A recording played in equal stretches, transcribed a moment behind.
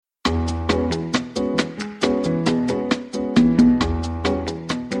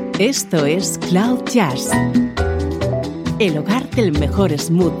Esto es Cloud Jazz, el hogar del mejor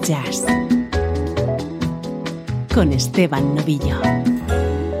smooth jazz, con Esteban Novillo.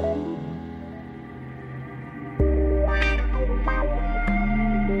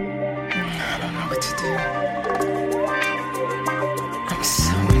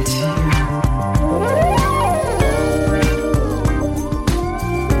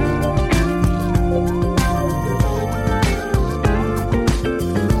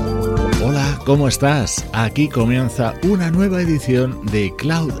 ¿Cómo estás? Aquí comienza una nueva edición de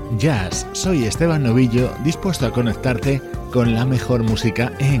Cloud Jazz. Soy Esteban Novillo, dispuesto a conectarte con la mejor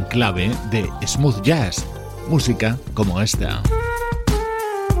música en clave de smooth jazz. Música como esta.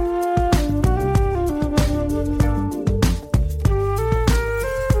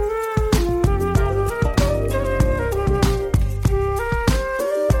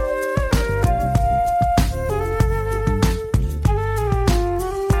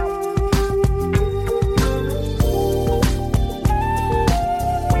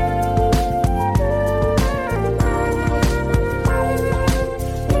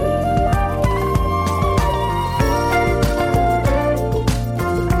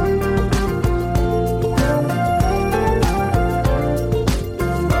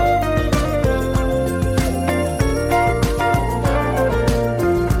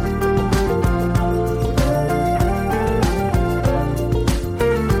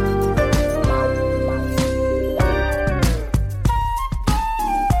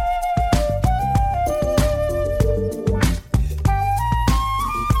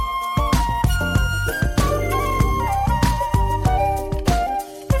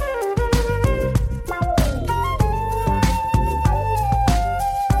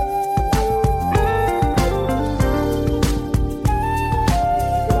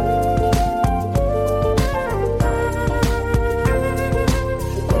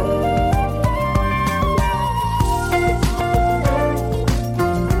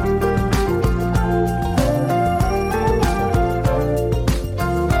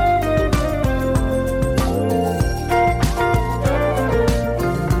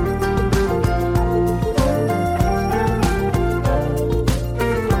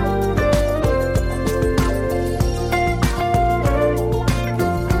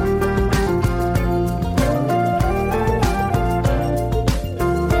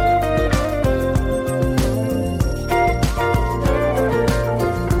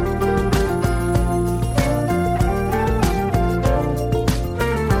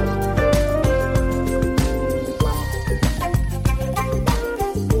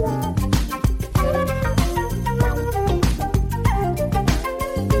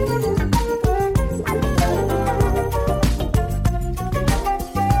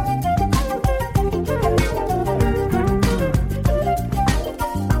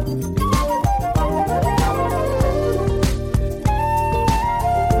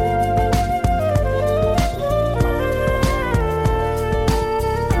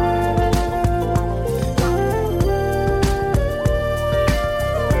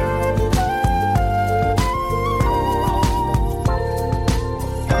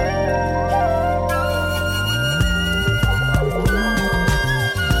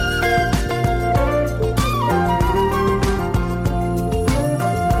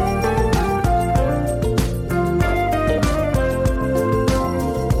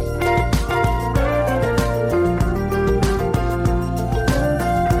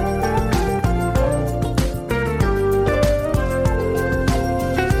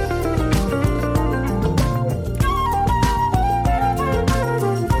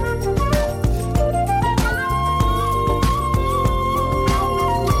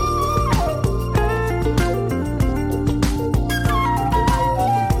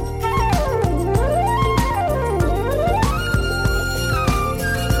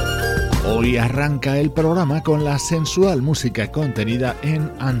 Hoy arranca el programa con la sensual música contenida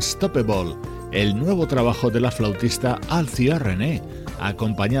en Unstoppable, el nuevo trabajo de la flautista Althea René,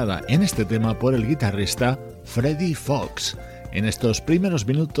 acompañada en este tema por el guitarrista Freddie Fox. En estos primeros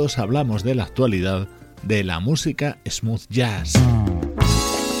minutos hablamos de la actualidad de la música smooth jazz.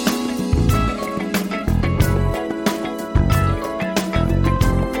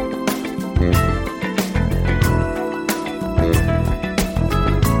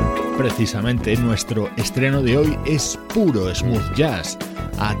 Precisamente nuestro estreno de hoy es Puro Smooth Jazz.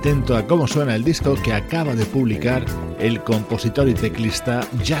 Atento a cómo suena el disco que acaba de publicar el compositor y teclista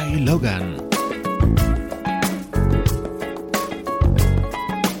Jaee Logan.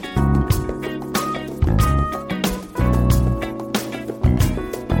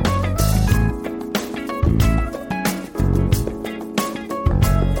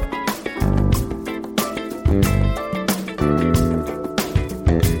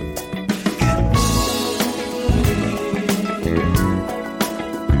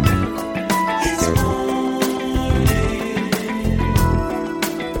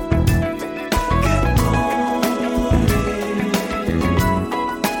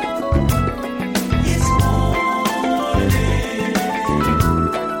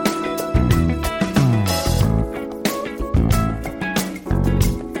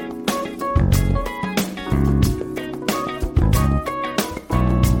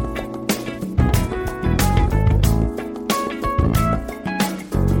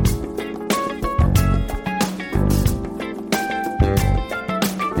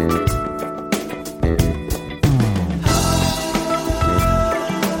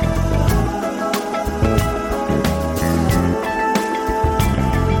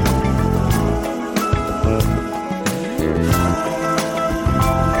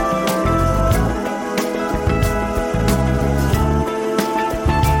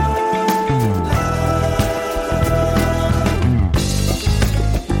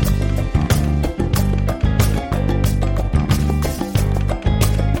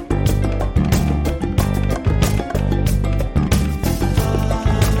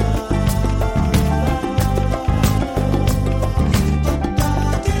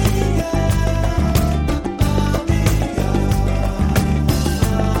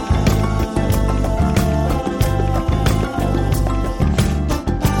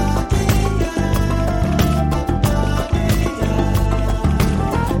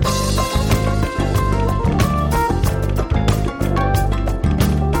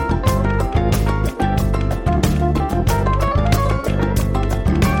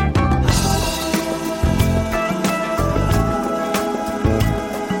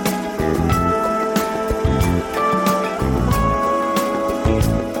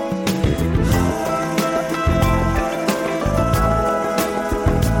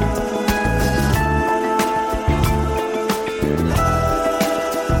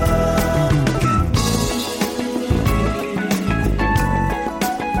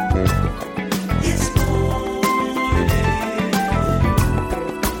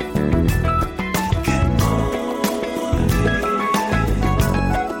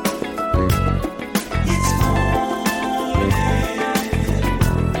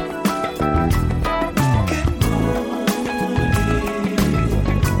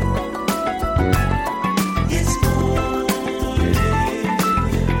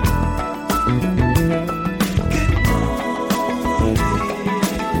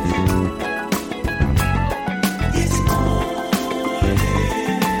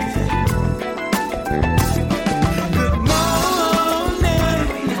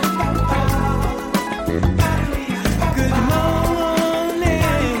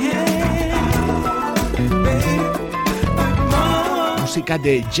 música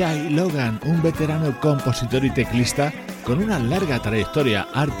de Jaee Logan, un veterano compositor y teclista con una larga trayectoria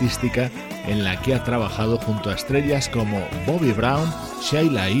artística en la que ha trabajado junto a estrellas como Bobby Brown,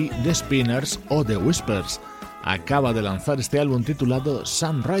 Sheila E., The Spinners o The Whispers. Acaba de lanzar este álbum titulado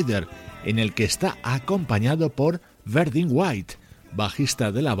Sunrider, en el que está acompañado por Verdine White,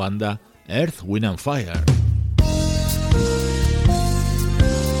 bajista de la banda Earth, Wind and Fire.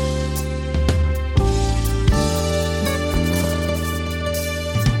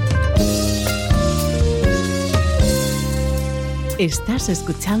 Estás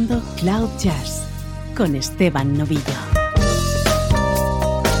escuchando Cloud Jazz con Esteban Novillo.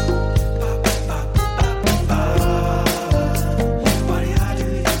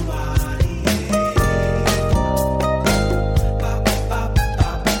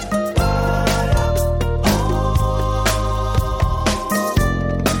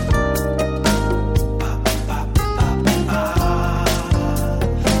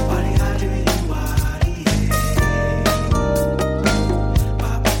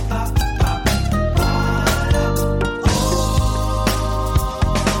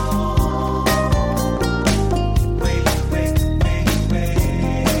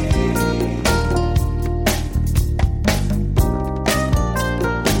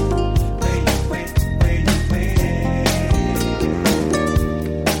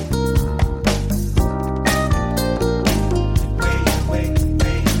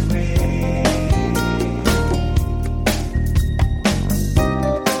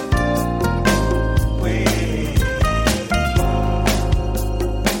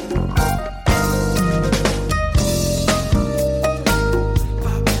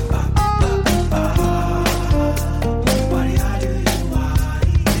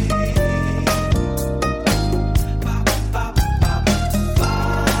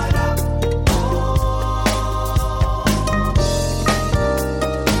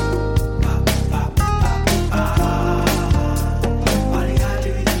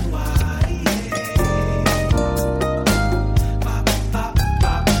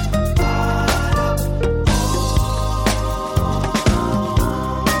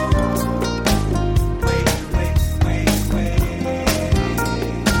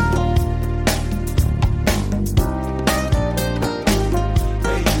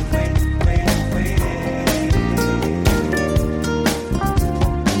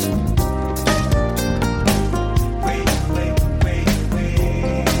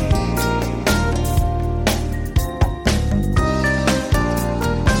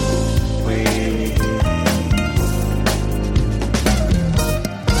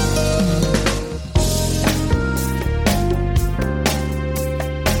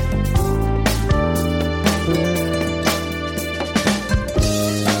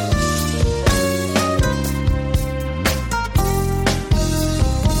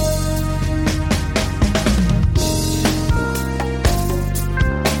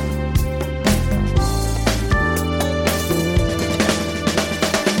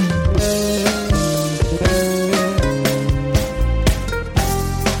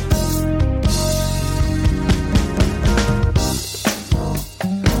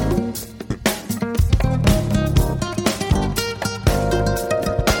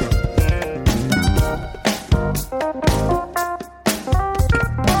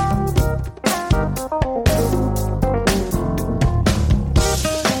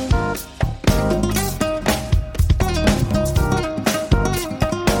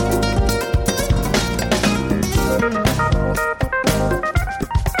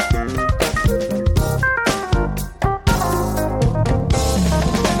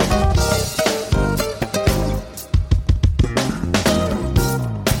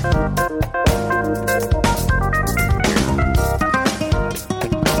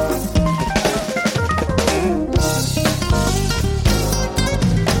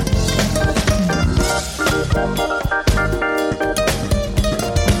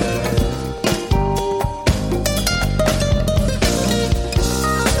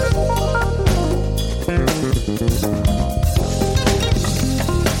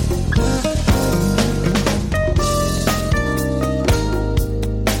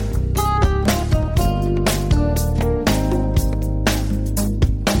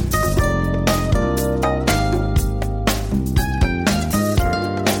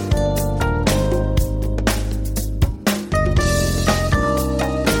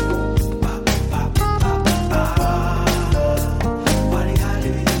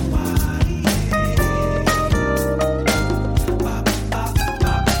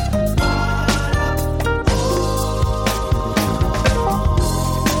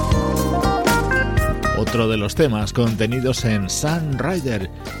 otro de los temas contenidos en Sunrider,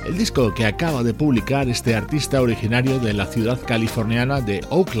 el disco que acaba de publicar este artista originario de la ciudad californiana de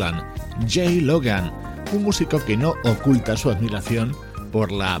Oakland, Jaee Logan, un músico que no oculta su admiración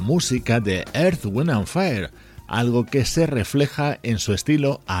por la música de Earth, Wind and Fire, algo que se refleja en su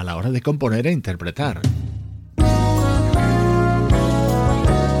estilo a la hora de componer e interpretar.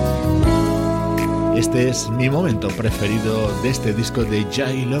 Este es mi momento preferido de este disco de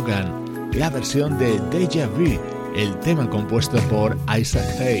Jaee Logan, la versión de Deja Vu, el tema compuesto por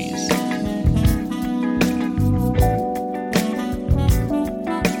Isaac Hayes.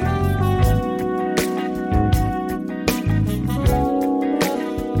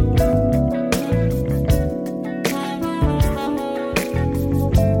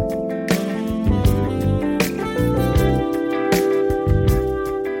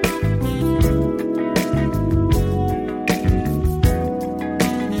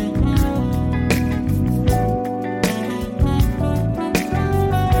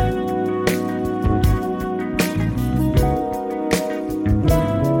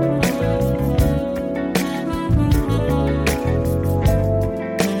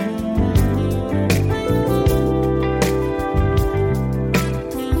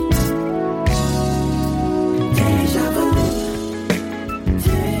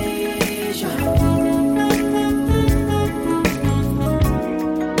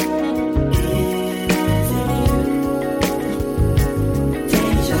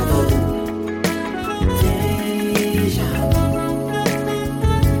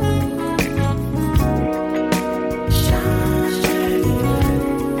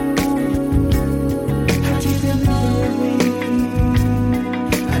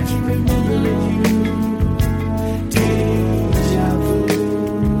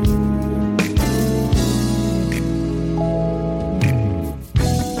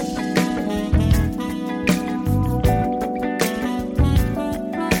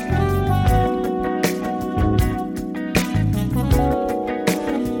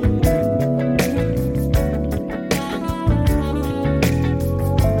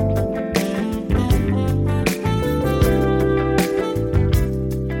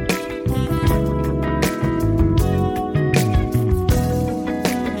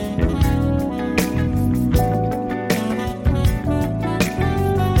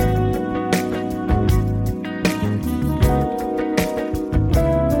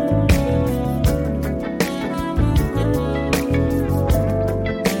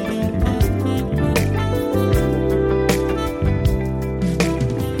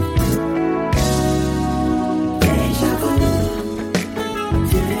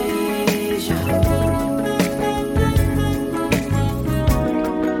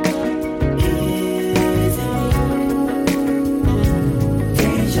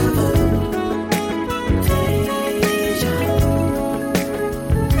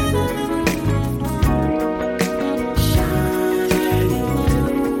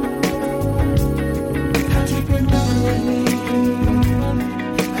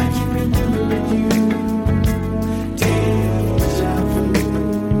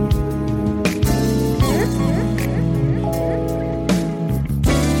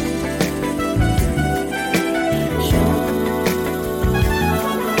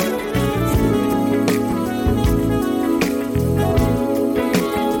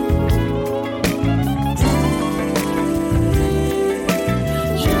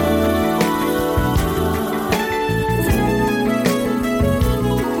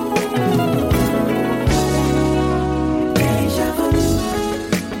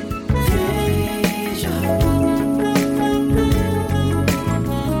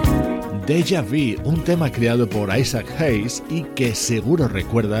 Deja Vu, un tema creado por Isaac Hayes y que seguro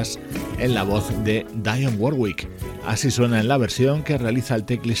recuerdas en la voz de Dionne Warwick. Así suena en la versión que realiza el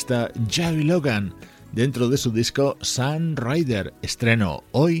teclista Jaee Logan dentro de su disco Sunrider, estreno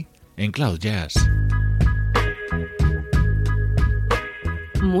hoy en Cloud Jazz.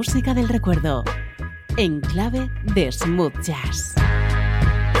 Música del recuerdo, en clave de Smooth Jazz.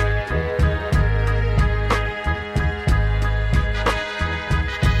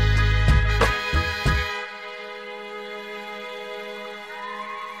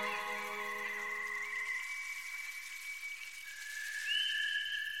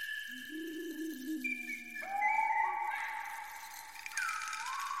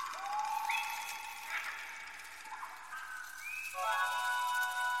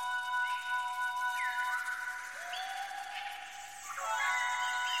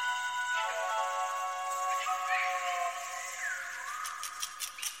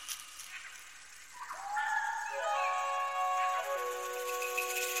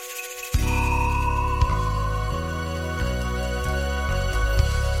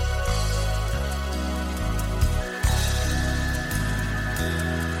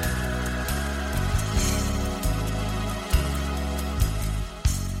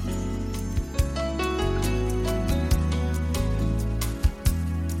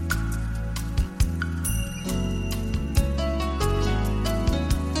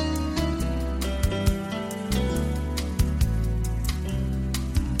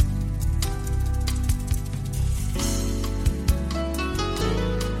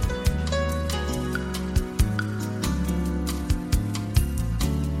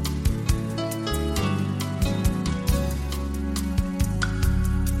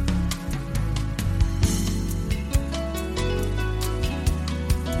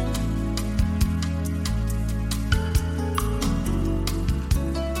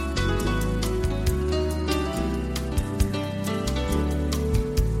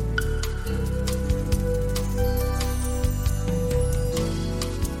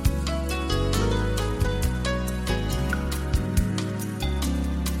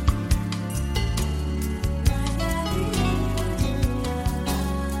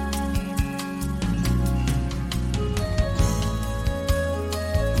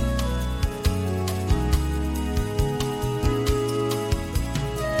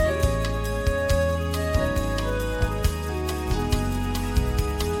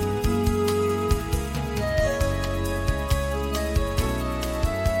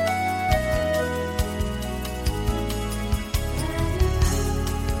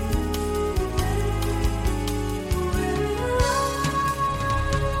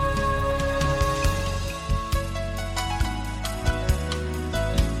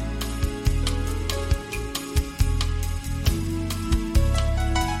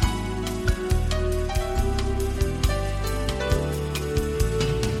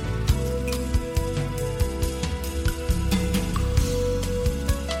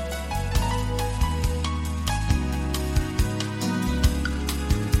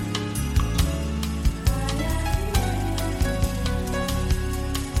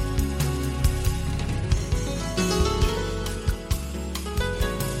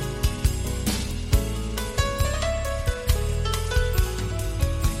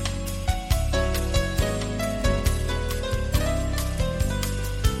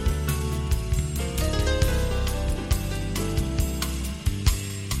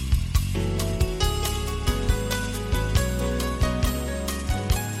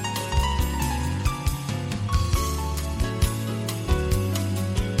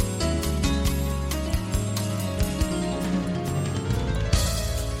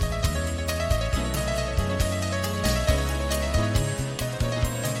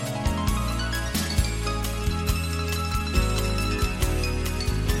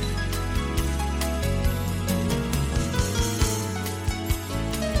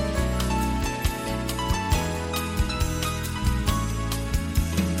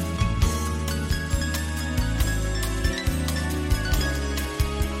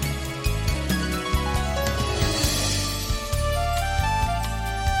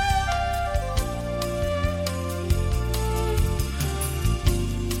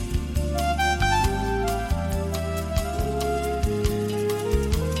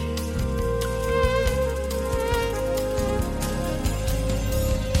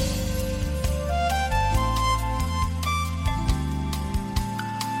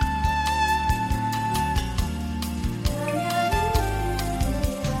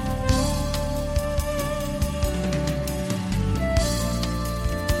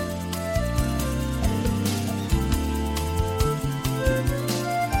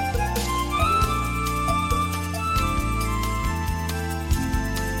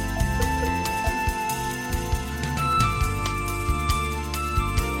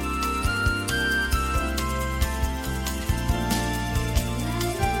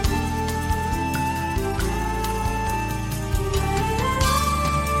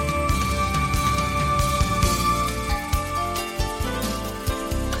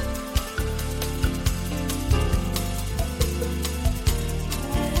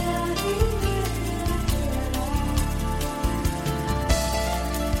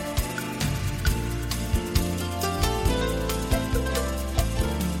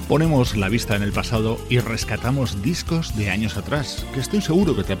 Ponemos la vista en el pasado y rescatamos discos de años atrás, que estoy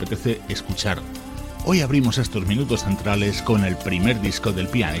seguro que te apetece escuchar. Hoy abrimos estos minutos centrales con el primer disco del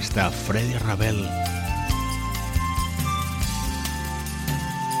pianista Freddie Ravel.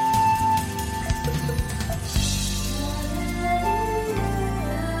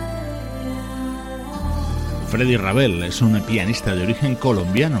 Freddie Ravel es un pianista de origen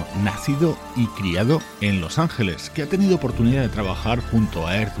colombiano, nacido y criado en Los Ángeles, que ha tenido oportunidad de trabajar junto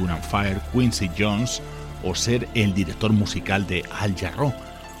a Earth, Wind & Fire, Quincy Jones o ser el director musical de Al Jarreau.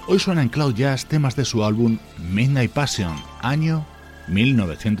 Hoy suenan en Cloud Jazz temas de su álbum Midnight Passion, año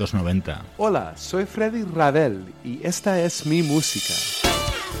 1990. Hola, soy Freddie Ravel y esta es mi música.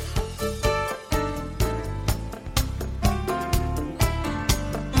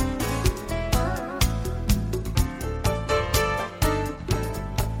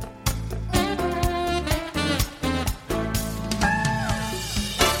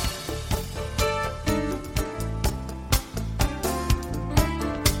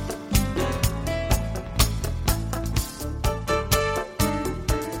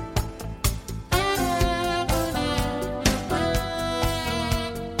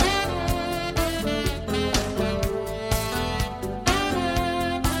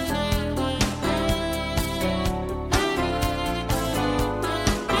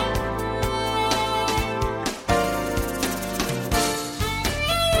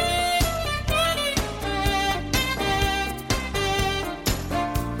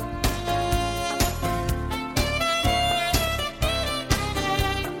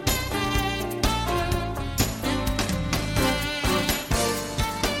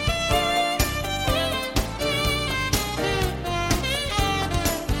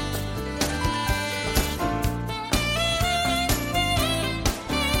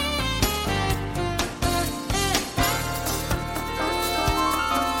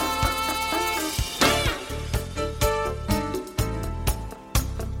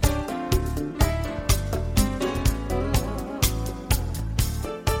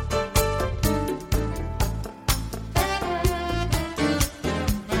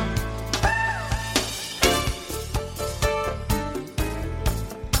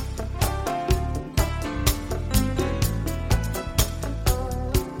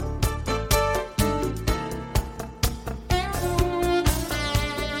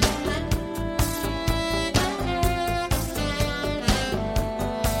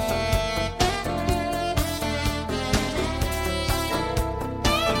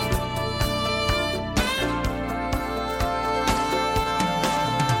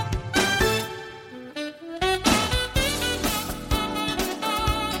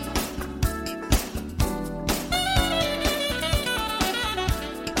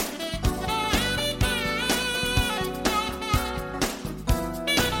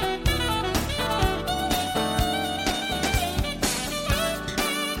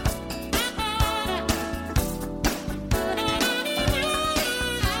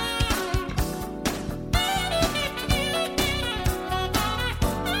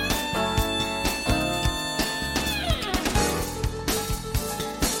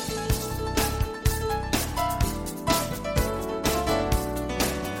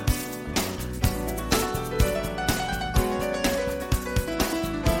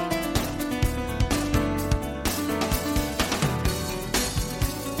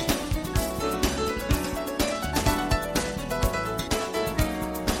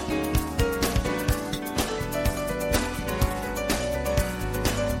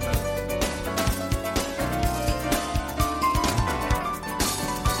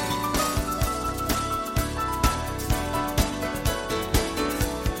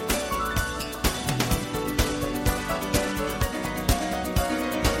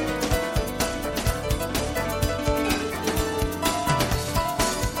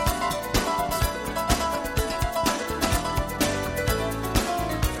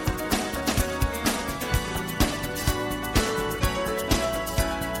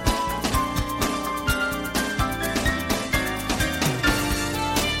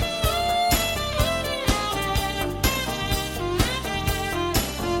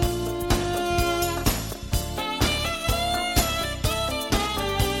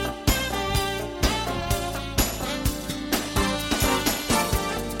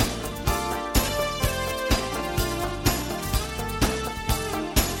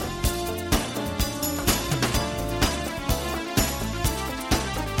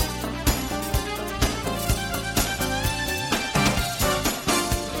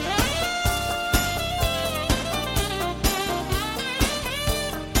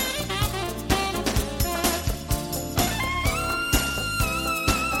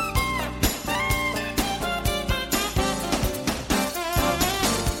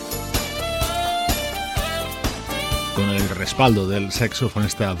 con el respaldo del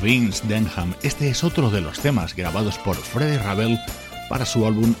saxofonista Vince Denham. Este es otro de los temas grabados por Freddie Ravel para su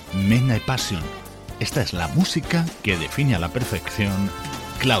álbum Midnight Passion. Esta es la música que define a la perfección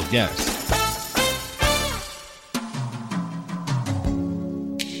Cloud Jazz.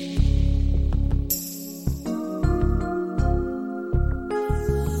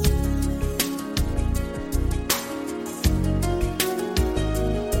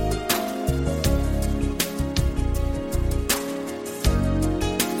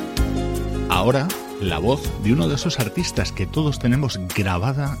 Ahora, la voz de uno de esos artistas que todos tenemos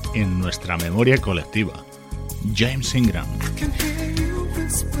grabada en nuestra memoria colectiva, James Ingram.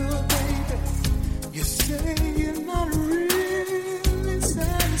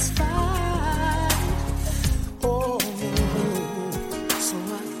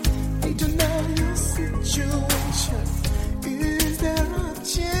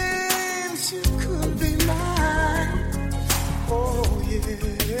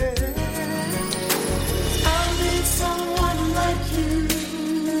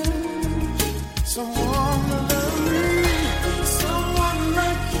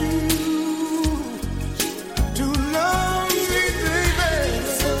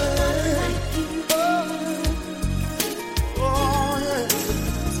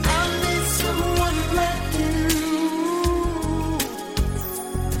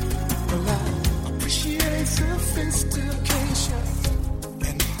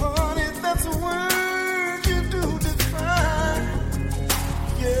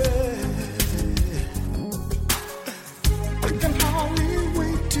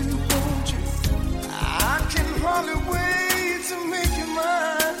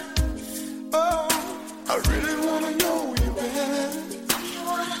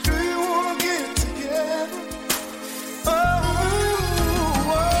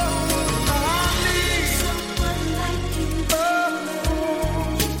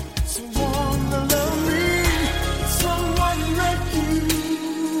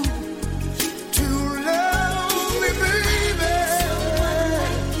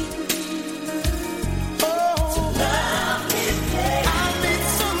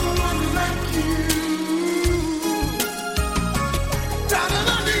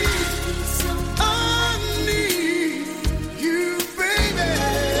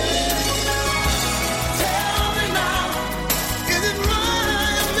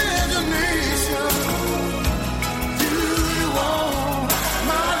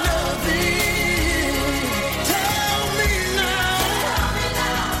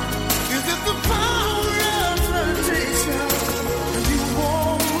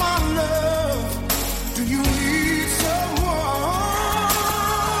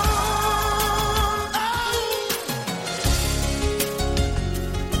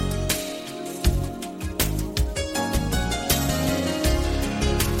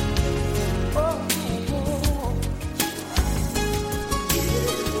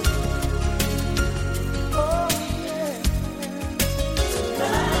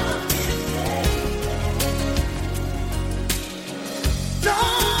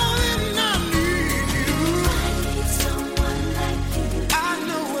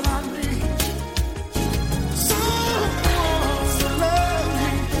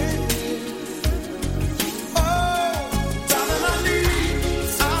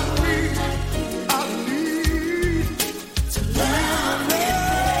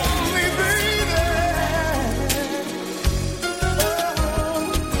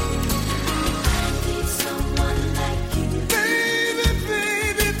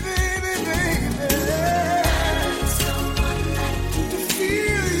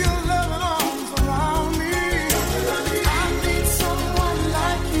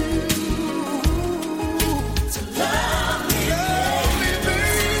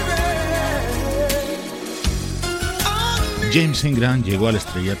 James Ingram llegó al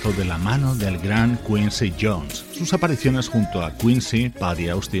estrellato de la mano del gran Quincy Jones. Sus apariciones junto a Quincy, Buddy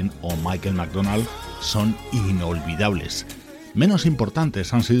Austin o Michael McDonald son inolvidables. Menos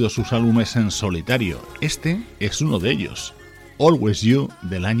importantes han sido sus álbumes en solitario. Este es uno de ellos, Always You,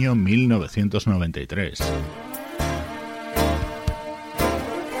 del año 1993.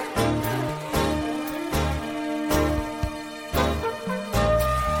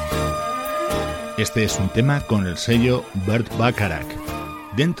 Este es un tema con el sello Burt Bacharach,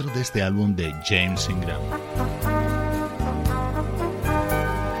 dentro de este álbum de James Ingram.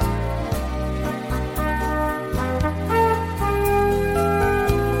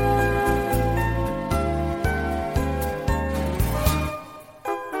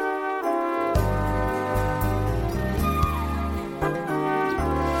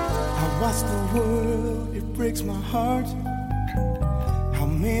 watch the world, it breaks my heart. How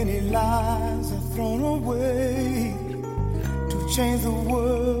many lives are thrown away. To change the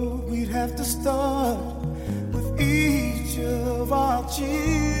world, we'd have to start with each of our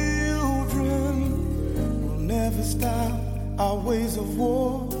children. We'll never stop our ways of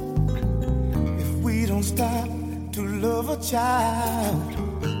war if we don't stop to love a child.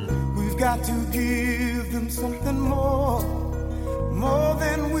 We've got to give them something more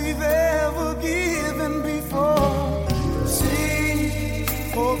than we've ever given before. Sing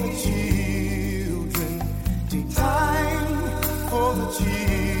for the children, take time for the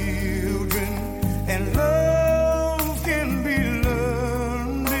children, and love can be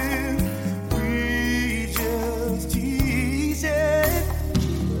learned if we just teach it.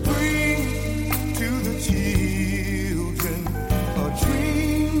 Bring to the children a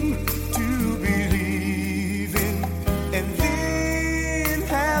dream to believe in, and then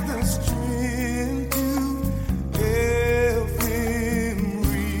have the strength to help them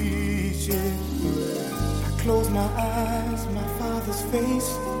reach it. I close my eyes, my Father's face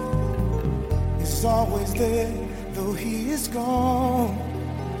is always there, though He is gone.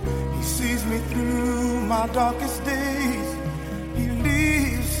 He sees me through my darkest days. He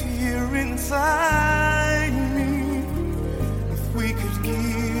lives here inside me. If we could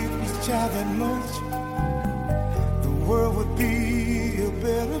give each child that much, the world would be a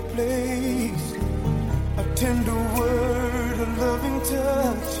better place. A tender word, a loving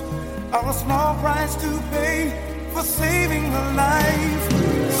touch, are a small price to pay for saving a life.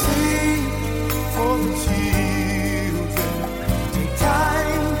 Sing for the children, take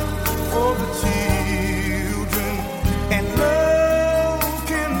time for the children, and love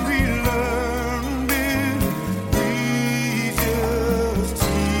can be learned if we just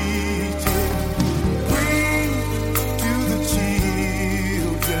teach it. Bring to the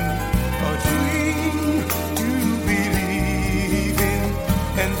children a dream to believe in,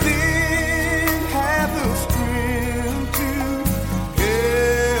 and then have the strength to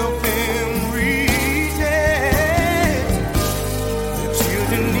help them reach it. The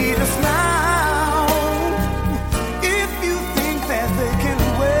children need us now. If you think that they can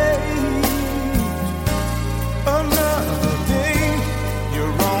wait another day,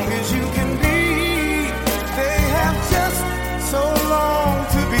 you're wrong as you can be. They have just so long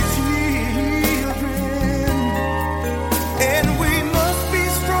to be children, and we must be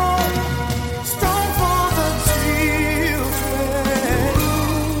strong, strong for the children.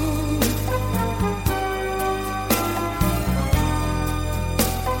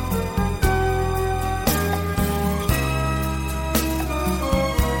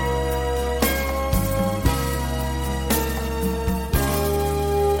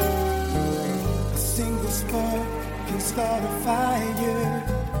 A single spark can start a fire.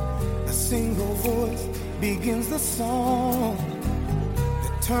 A single voice begins the song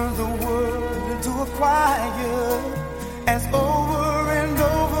that turns the world into a choir. As over and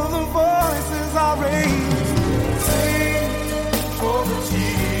over the voices are raised. Sing for the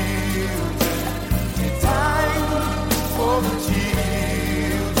children, take time for the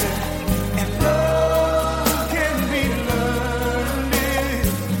children, and love can be learned if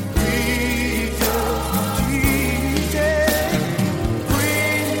we just teach it.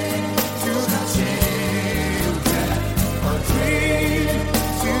 Bring to the children a dream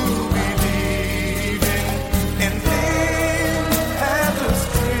to believe in, and then have the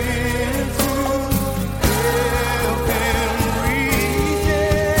strength to help them reach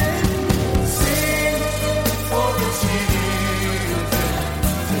it. Sing for the children,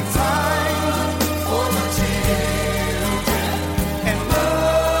 take time for the children, and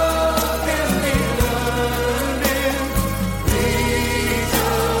love can be learned if we just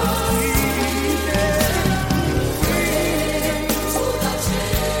teach it.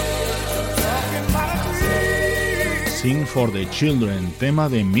 Talking about a dream. Sing for the Children, tema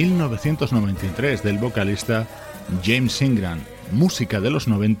de 1993 del vocalista James Ingram, música de los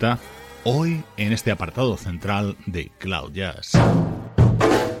 90, hoy en este apartado central de Cloud Jazz.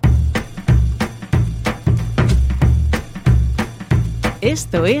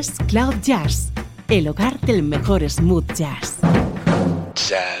 Esto es Cloud Jazz, el hogar del mejor smooth jazz.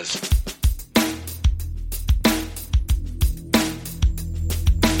 Jazz.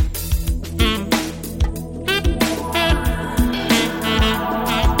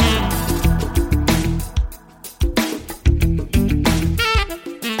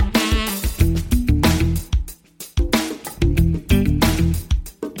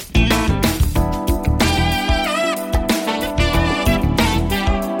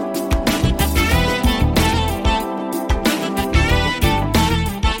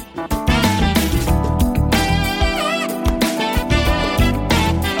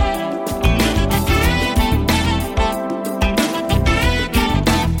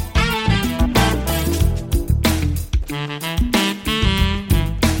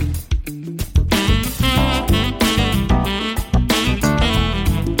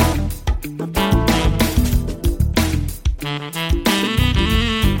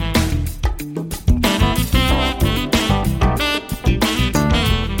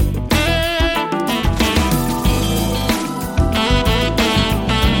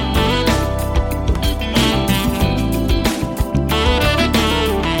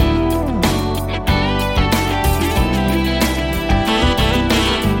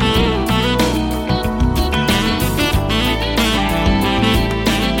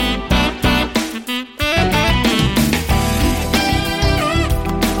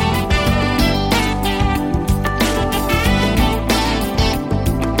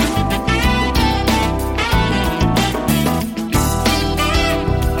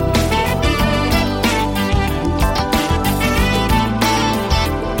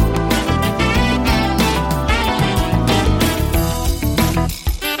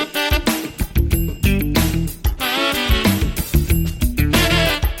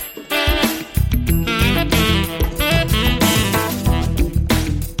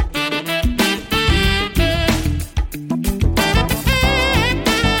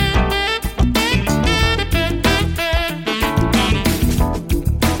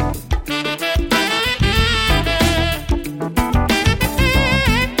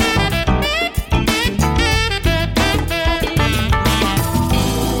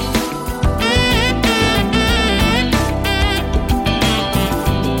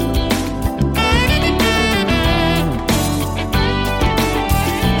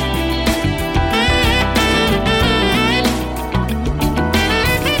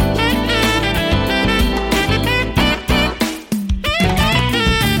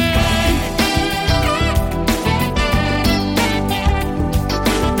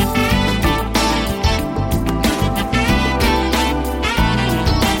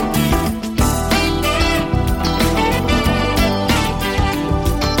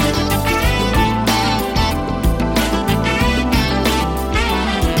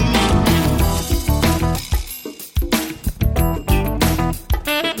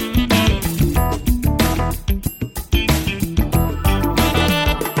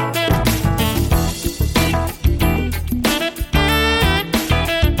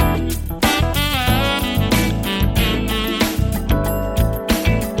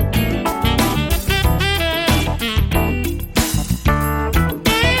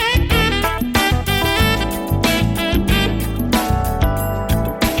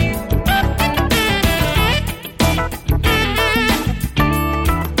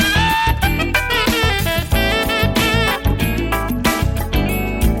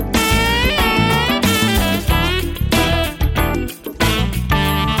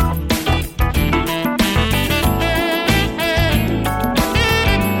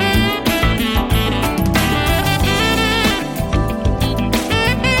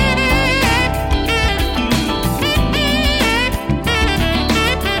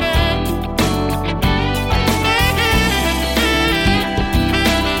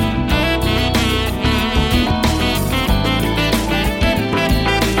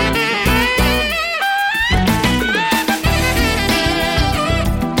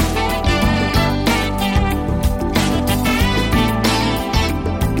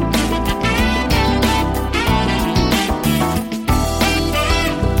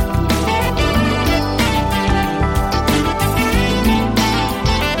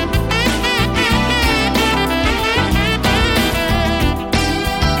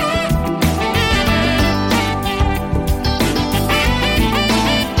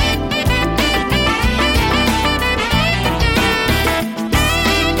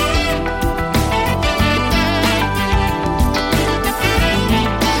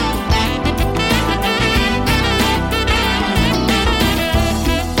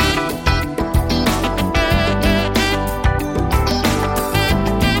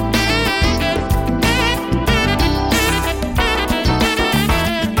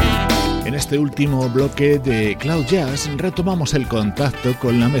 este último bloque de Cloud Jazz retomamos el contacto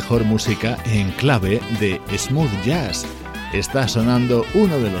con la mejor música en clave de smooth jazz. Está sonando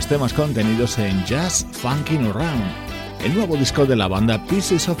uno de los temas contenidos en Jazz Funkin' Around, el nuevo disco de la banda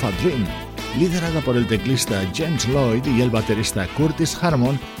Pieces of a Dream, liderada por el teclista James Lloyd y el baterista Curtis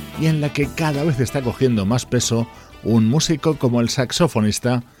Harmon, y en la que cada vez está cogiendo más peso un músico como el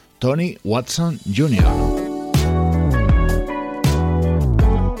saxofonista Tony Watson Jr.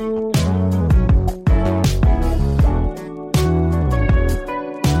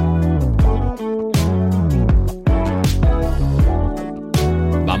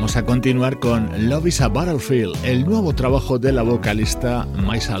 A continuar con Love is a Battlefield, el nuevo trabajo de la vocalista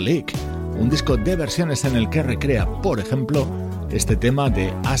Maysa Leak, un disco de versiones en el que recrea, por ejemplo, este tema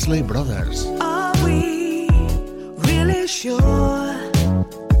de Ashley Brothers. Are we really sure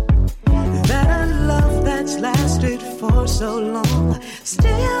that a love that's lasted for so long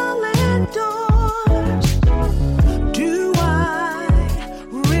still endures? Do I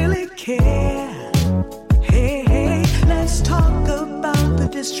really care? Hey, hey, let's talk about the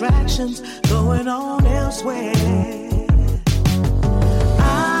distractions going on elsewhere.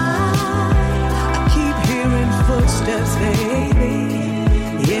 I keep hearing footsteps, baby,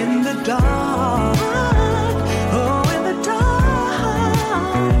 in the dark. Oh, in the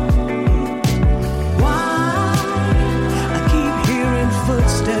dark. Why? I keep hearing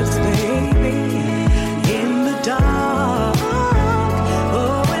footsteps, baby, in the dark.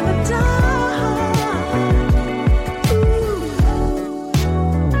 Oh, in the dark.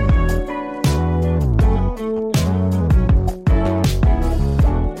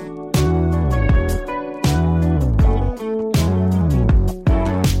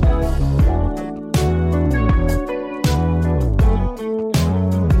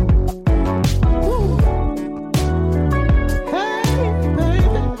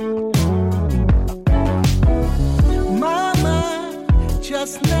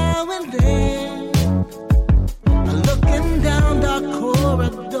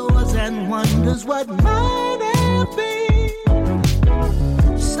 What might have been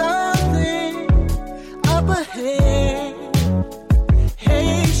something up ahead.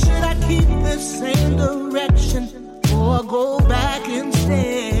 Hey, should I keep the same direction or go back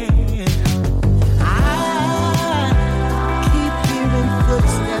instead? I keep hearing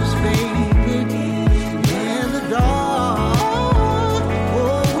footsteps, baby, in the dark.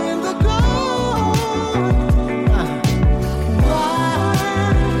 Oh, in the dark.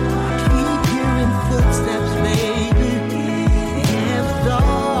 Footsteps, baby, in the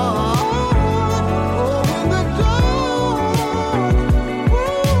dark. Oh, in the dark.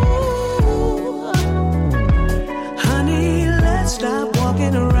 Ooh. Honey, let's stop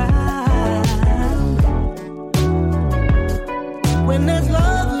walking around when there's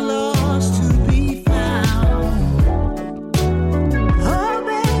love lost to be found. Oh,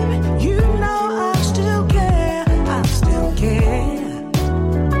 baby, you know I still care. I still care.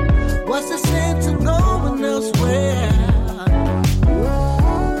 What's the sense of going elsewhere?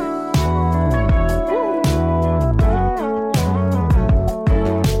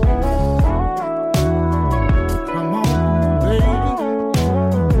 Come on, baby.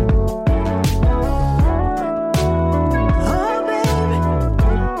 Oh, baby.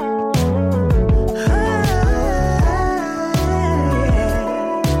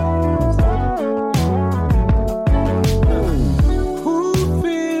 Who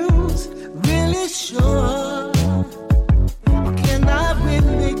feels really sure? Or can I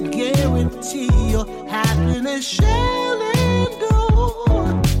really guarantee your happiness shall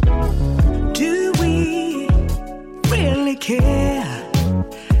endure? Do we really care?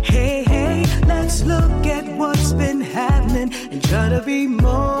 Hey, hey, let's look at what's been happening and try to be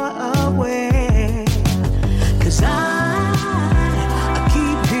more aware. 'Cause I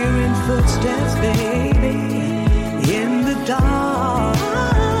keep hearing footsteps, baby, in the dark.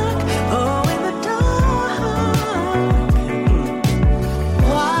 Oh, in the dark.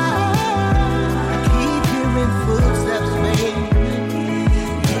 Why? I keep hearing footsteps, baby,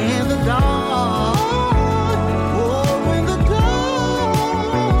 in the dark. Oh, in the dark.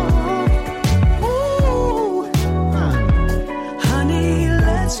 Ooh. Honey,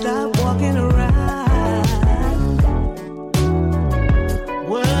 let's stop walking around.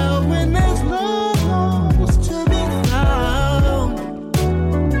 Well, when there's love to be found.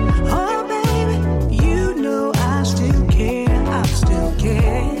 Oh, baby, you know I still care. I still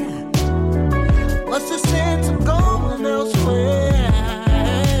care. What's the sense of going elsewhere?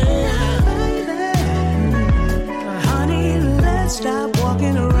 Honey, let's stop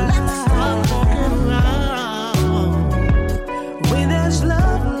walking around. Let's stop walking around. When there's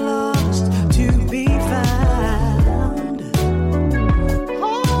love lost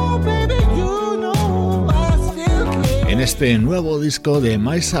este nuevo disco de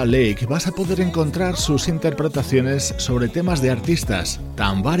Maysa Leak vas a poder encontrar sus interpretaciones sobre temas de artistas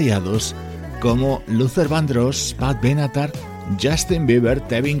tan variados como Luther Vandross, Pat Benatar, Justin Bieber,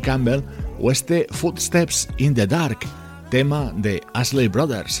 Tevin Campbell o este Footsteps in the Dark, tema de Ashley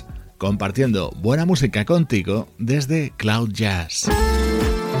Brothers, compartiendo buena música contigo desde Cloud Jazz.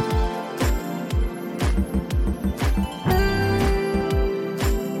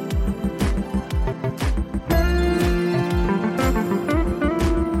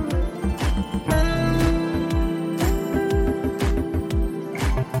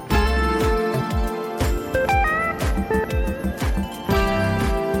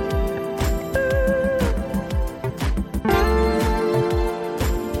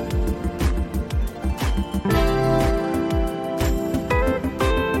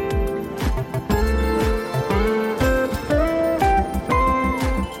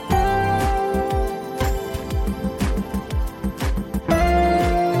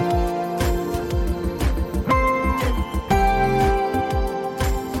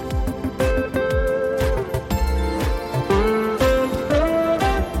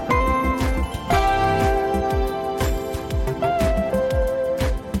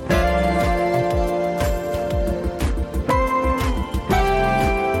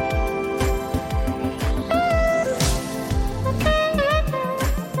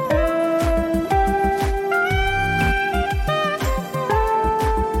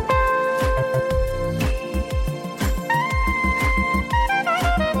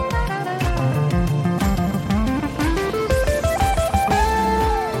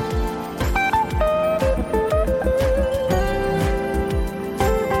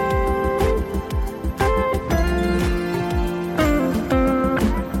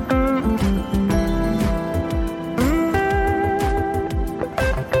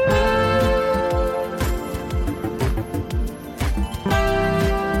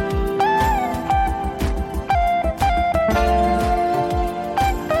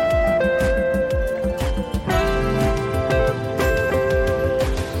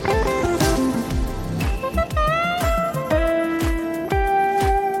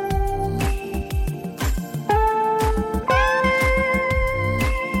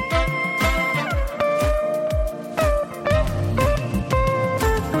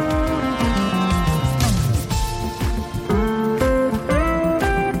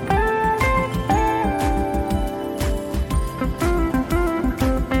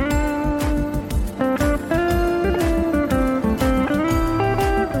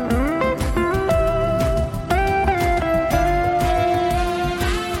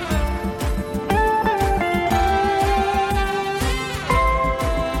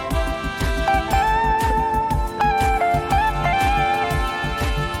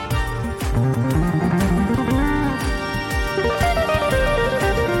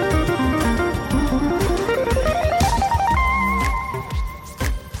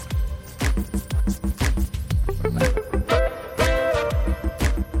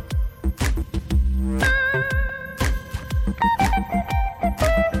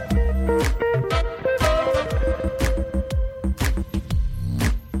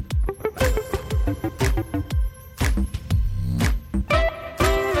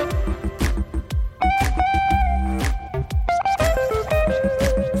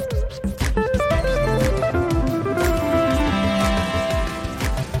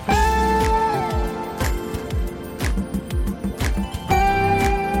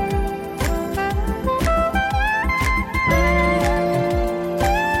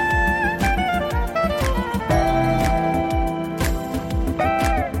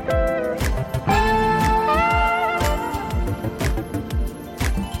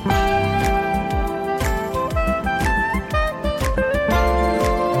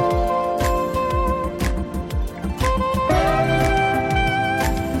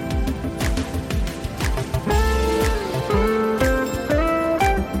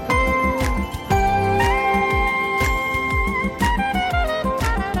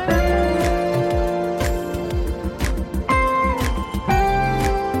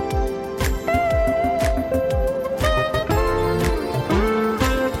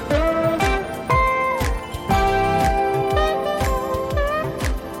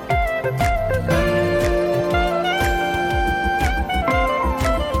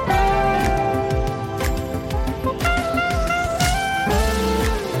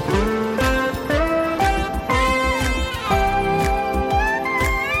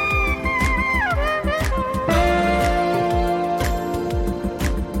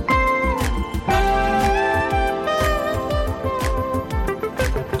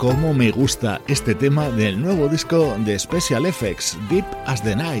 cómo me gusta este tema del nuevo disco de Special EFX, Deep as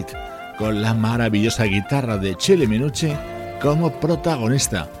the Night, con la maravillosa guitarra de Chile Minucci como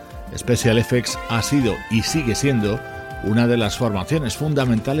protagonista. Special EFX ha sido y sigue siendo una de las formaciones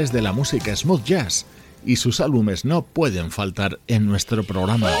fundamentales de la música smooth jazz, y sus álbumes no pueden faltar en nuestro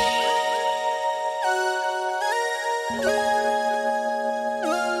programa.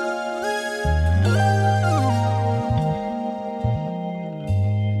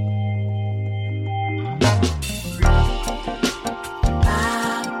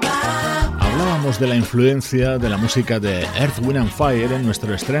 De la influencia de la música de Earth, Wind and Fire en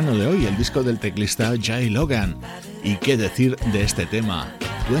nuestro estreno de hoy, el disco del teclista Jaee Logan. Y qué decir de este tema,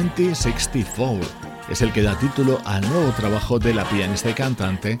 2064, es el que da título al nuevo trabajo de la pianista y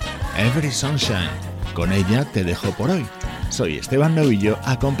cantante Avery Sunshine. Con ella te dejo por hoy. Soy Esteban Novillo,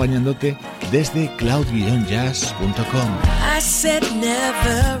 acompañándote desde cloud-jazz.com. I said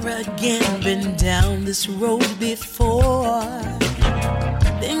never again, been down this road before.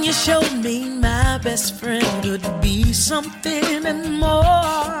 Then you showed me my best friend could be something and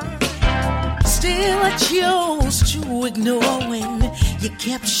more. Still I chose to ignore when you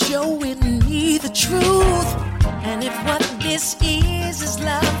kept showing me the truth. And if what this is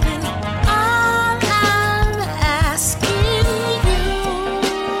love, then all I'm asking you,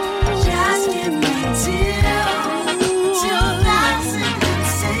 just give me till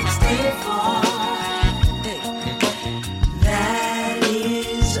 2064.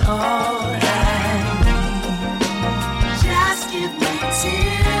 All I need, just give me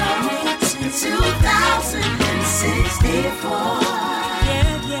till 2064.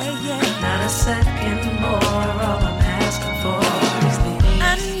 Yeah. Not a second more. All I'm asking for is the I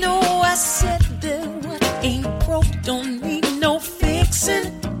know I said that what ain't broke don't need no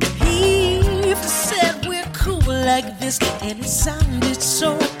fixing. He said we're cool like this, and it sounded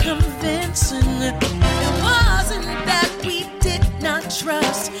so convincing. It wasn't that we did not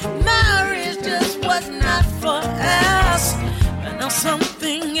trust. Marriage just was not for us. But now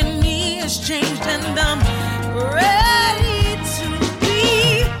something in me has changed, and I'm ready to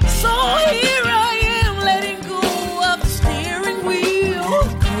be. So here I am, letting go of the steering wheel,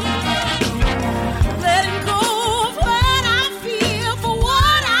 letting go of what I feel for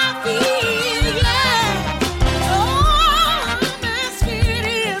what I feel. Yeah. All I'm asking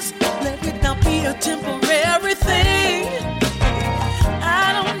is, let it not be a temporary thing.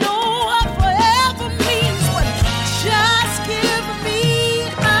 I don't know what forever means, but just give me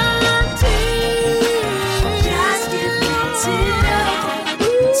until, just give me till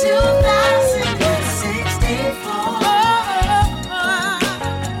 2064.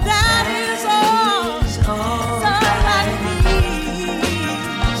 That is all I need.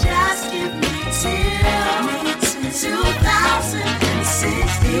 Just give me till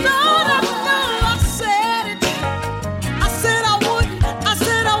 2064. No, I said it. I said I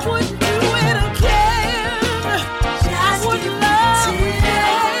wouldn't do it again. I wouldn't love again.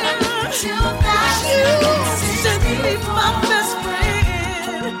 You said you'd be my best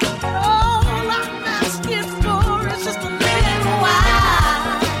friend. All I'm asking for is just a little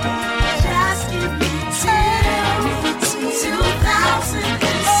while. Just give me till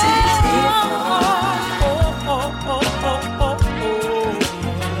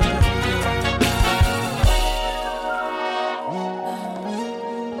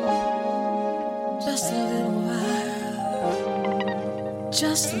Just a little while.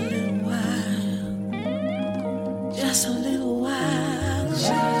 Just a little while. Just a little while.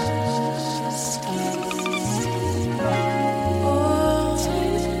 Just give me. Oh,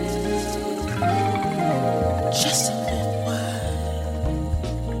 just a little while.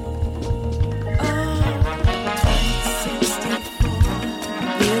 Oh, 2064.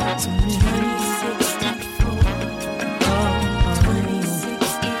 Give it to me. 2064. Oh,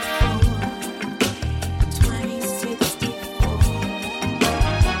 2064. 2064.